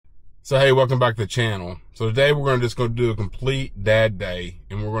So hey, welcome back to the channel. So today we're just going to do a complete dad day,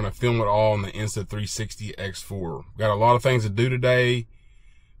 and we're going to film it all on the Insta360 X4. We've got a lot of things to do today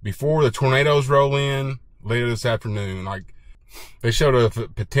before the tornadoes roll in later this afternoon. Like, they showed a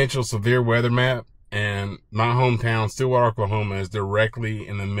potential severe weather map, and my hometown, Stillwater, Oklahoma, is directly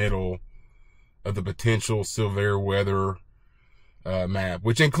in the middle of the potential severe weather map,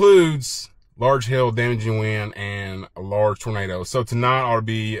 which includes large hail, damaging wind, and a large tornado. So tonight ought to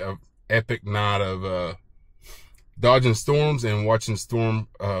be a epic night of dodging storms and watching storm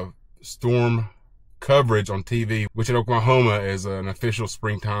coverage on TV, which in Oklahoma is an official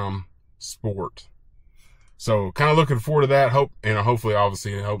springtime sport. So kind of looking forward to that. Hopefully,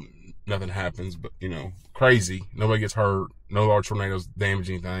 obviously, I hope nothing happens, but crazy. Nobody gets hurt. No large tornadoes damage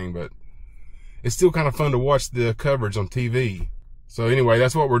anything, but it's still kind of fun to watch the coverage on TV. So anyway,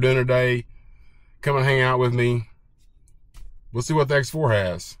 that's what we're doing today. Come and hang out with me. We'll see what the X4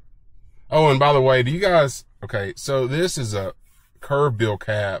 has. Oh, and by the way, do you guys, okay, so this is a curved bill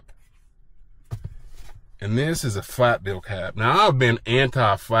cap, and this is a flat bill cap. Now, I've been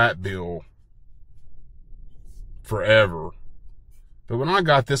anti-flat bill forever, but when I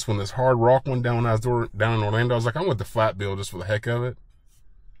got this one, this hard rock one down when I was down in Orlando, I was like, I want the flat bill just for the heck of it.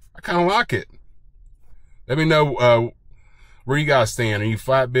 I kind of like it. Let me know where you guys stand. Are you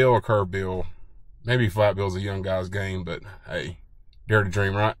flat bill or curved bill? Maybe flat bill's a young guy's game, but hey, dare to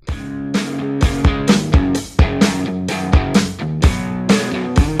dream, right?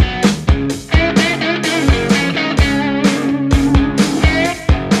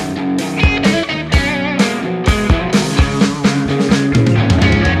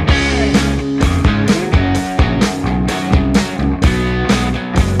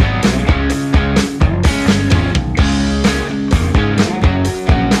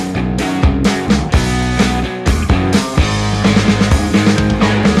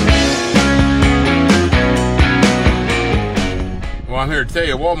 I'm here to tell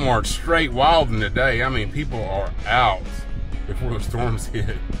you, Walmart's straight wilding today. I mean, people are out before the storms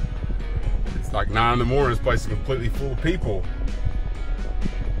hit. It's like 9 in the morning. This place is completely full of people.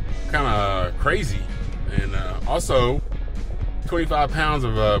 Kind of crazy. And also, 25 pounds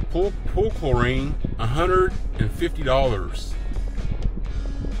of pool chlorine, $150.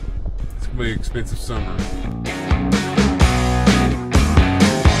 It's gonna be an expensive summer.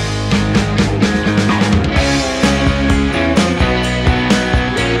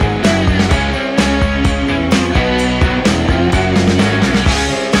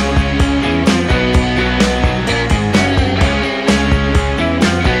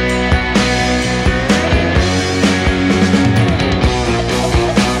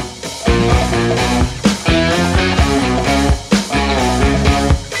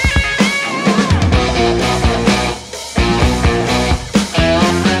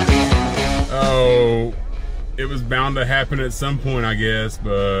 It was bound to happen at some point, I guess,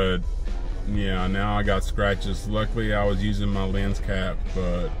 but yeah, now I got scratches. Luckily, I was using my lens cap,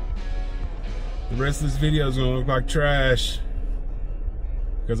 but the rest of this video is gonna look like trash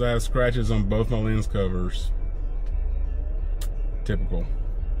because I have scratches on both my lens covers. Typical.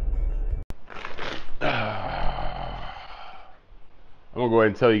 I'm gonna go ahead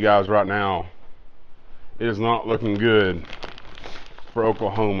and tell you guys right now, it is not looking good for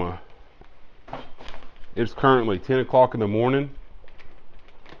Oklahoma. It's currently 10 o'clock in the morning.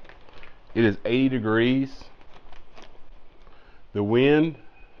 It is 80 degrees. The wind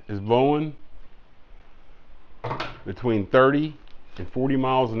is blowing between 30 and 40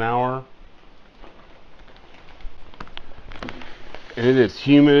 miles an hour. And it is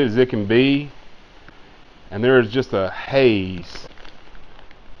humid as it can be. And there is just a haze.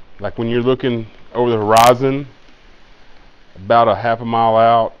 Like when you're looking over the horizon, about a half a mile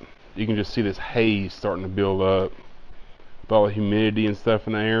out, you can just see this haze starting to build up with all the humidity and stuff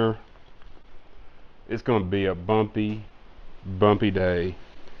in the air. It's going to be a bumpy day,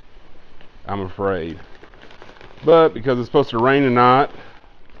 I'm afraid. But because it's supposed to rain tonight,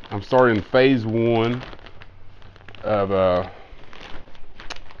 I'm starting phase 1 of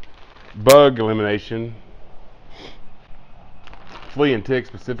bug elimination, flea and tick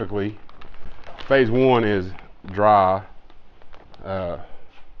specifically. Phase 1 is dry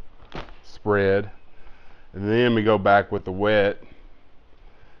spread, and then we go back with the wet,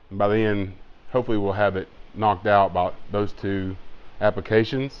 and by then hopefully we'll have it knocked out by those 2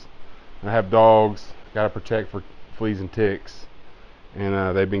 applications. And I have dogs, got to protect for fleas and ticks,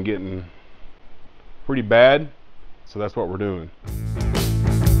 and they've been getting pretty bad, so that's what we're doing.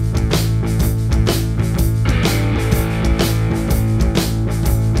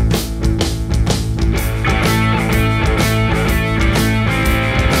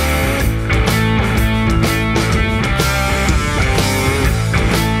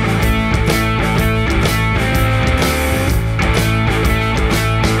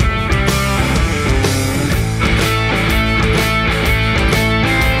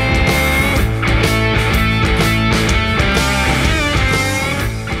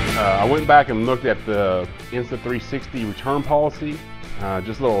 back and looked at the Insta360 return policy,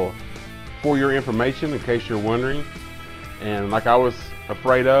 just a little for your information in case you're wondering. And like I was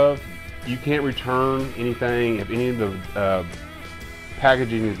afraid of, you can't return anything if any of the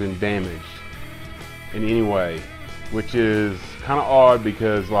packaging has been damaged in any way, which is kind of odd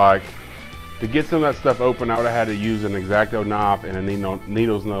because, like, to get some of that stuff open, I would have had to use an X-Acto knife and a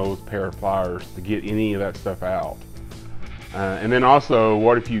needle's nose pair of pliers to get any of that stuff out. And then also,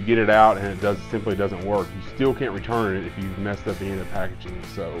 what if you get it out and it simply doesn't work? You still can't return it if you've messed up any of the packaging.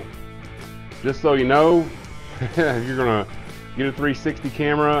 So, just so you know, if you're gonna get a 360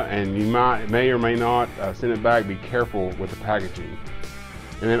 camera and you may or may not send it back, be careful with the packaging.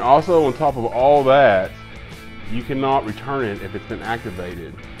 And then also, on top of all that, you cannot return it if it's been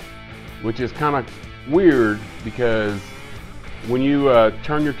activated, which is kind of weird because when you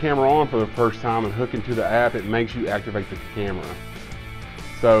turn your camera on for the first time and hook into the app, it makes you activate the camera.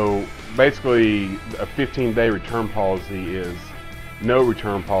 So basically, a 15-day return policy is no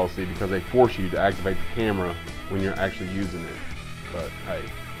return policy because they force you to activate the camera when you're actually using it. But hey,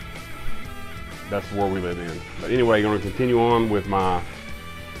 that's the world we live in. But anyway, I'm going to continue on with my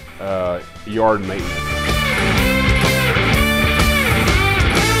yard maintenance.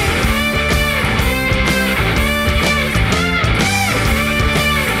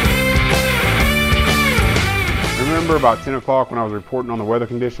 Remember about 10 o'clock when I was reporting on the weather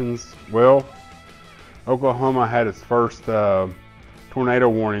conditions? Well, Oklahoma had its first tornado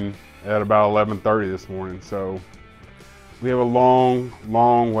warning at about 11:30 this morning, so we have a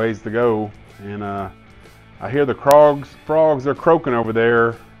long ways to go. And I hear the frogs are croaking over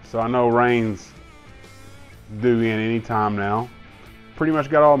there, so I know rain's due in any time now. Pretty much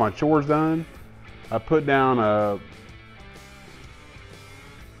got all my chores done. I put down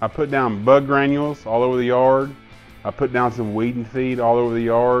bug granules all over the yard. I put down some weed and feed all over the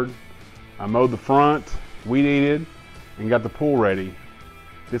yard. I mowed the front, weed eated, and got the pool ready.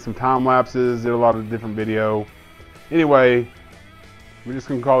 Did some time lapses, did a lot of different video. Anyway, we're just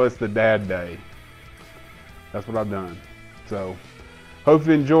gonna call this the dad day. That's what I've done. So, hope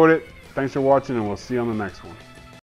you enjoyed it. Thanks for watching, and we'll see you on the next one.